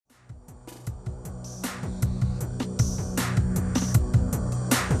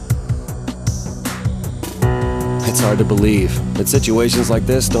It's hard to believe, but situations like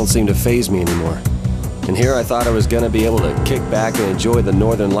this don't seem to faze me anymore. And here I thought I was gonna be able to kick back and enjoy the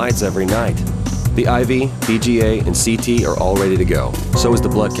northern lights every night. The IV, BGA, and CT are all ready to go. So is the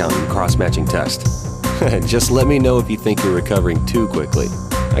blood count and cross-matching test. Just let me know if you think you're recovering too quickly.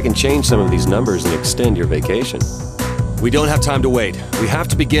 I can change some of these numbers and extend your vacation. We don't have time to wait. We have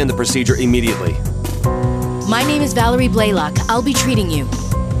to begin the procedure immediately. My name is Valerie Blaylock. I'll be treating you.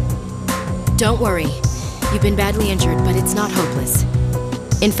 Don't worry. You've been badly injured, but it's not hopeless.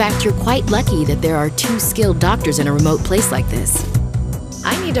 In fact, you're quite lucky that there are 2 skilled doctors in a remote place like this.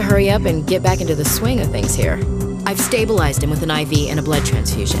 I need to hurry up and get back into the swing of things here. I've stabilized him with an IV and a blood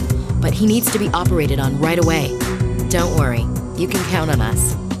transfusion, but he needs to be operated on right away. Don't worry. You can count on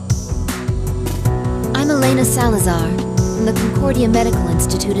us. I'm Elena Salazar from the Concordia Medical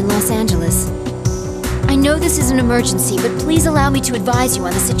Institute in Los Angeles. I know this is an emergency, but please allow me to advise you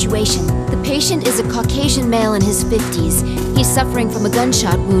on the situation. The patient is a Caucasian male in his 50s. He's suffering from a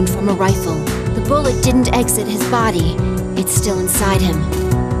gunshot wound from a rifle. The bullet didn't exit his body. It's still inside him.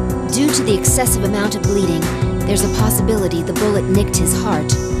 Due to the excessive amount of bleeding, there's a possibility the bullet nicked his heart.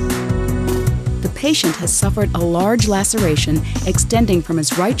 The patient has suffered a large laceration extending from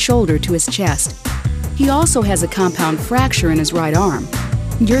his right shoulder to his chest. He also has a compound fracture in his right arm.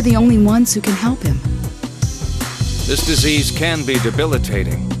 You're the only ones who can help him. This disease can be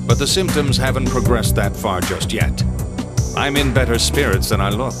debilitating, but the symptoms haven't progressed that far just yet. I'm in better spirits than I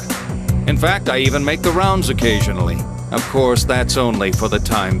look. In fact, I even make the rounds occasionally. Of course, that's only for the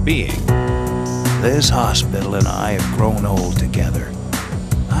time being. This hospital and I have grown old together.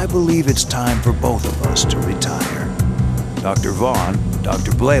 I believe it's time for both of us to retire. Dr. Vaughn,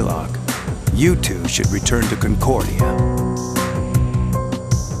 Dr. Blaylock, you two should return to Concordia.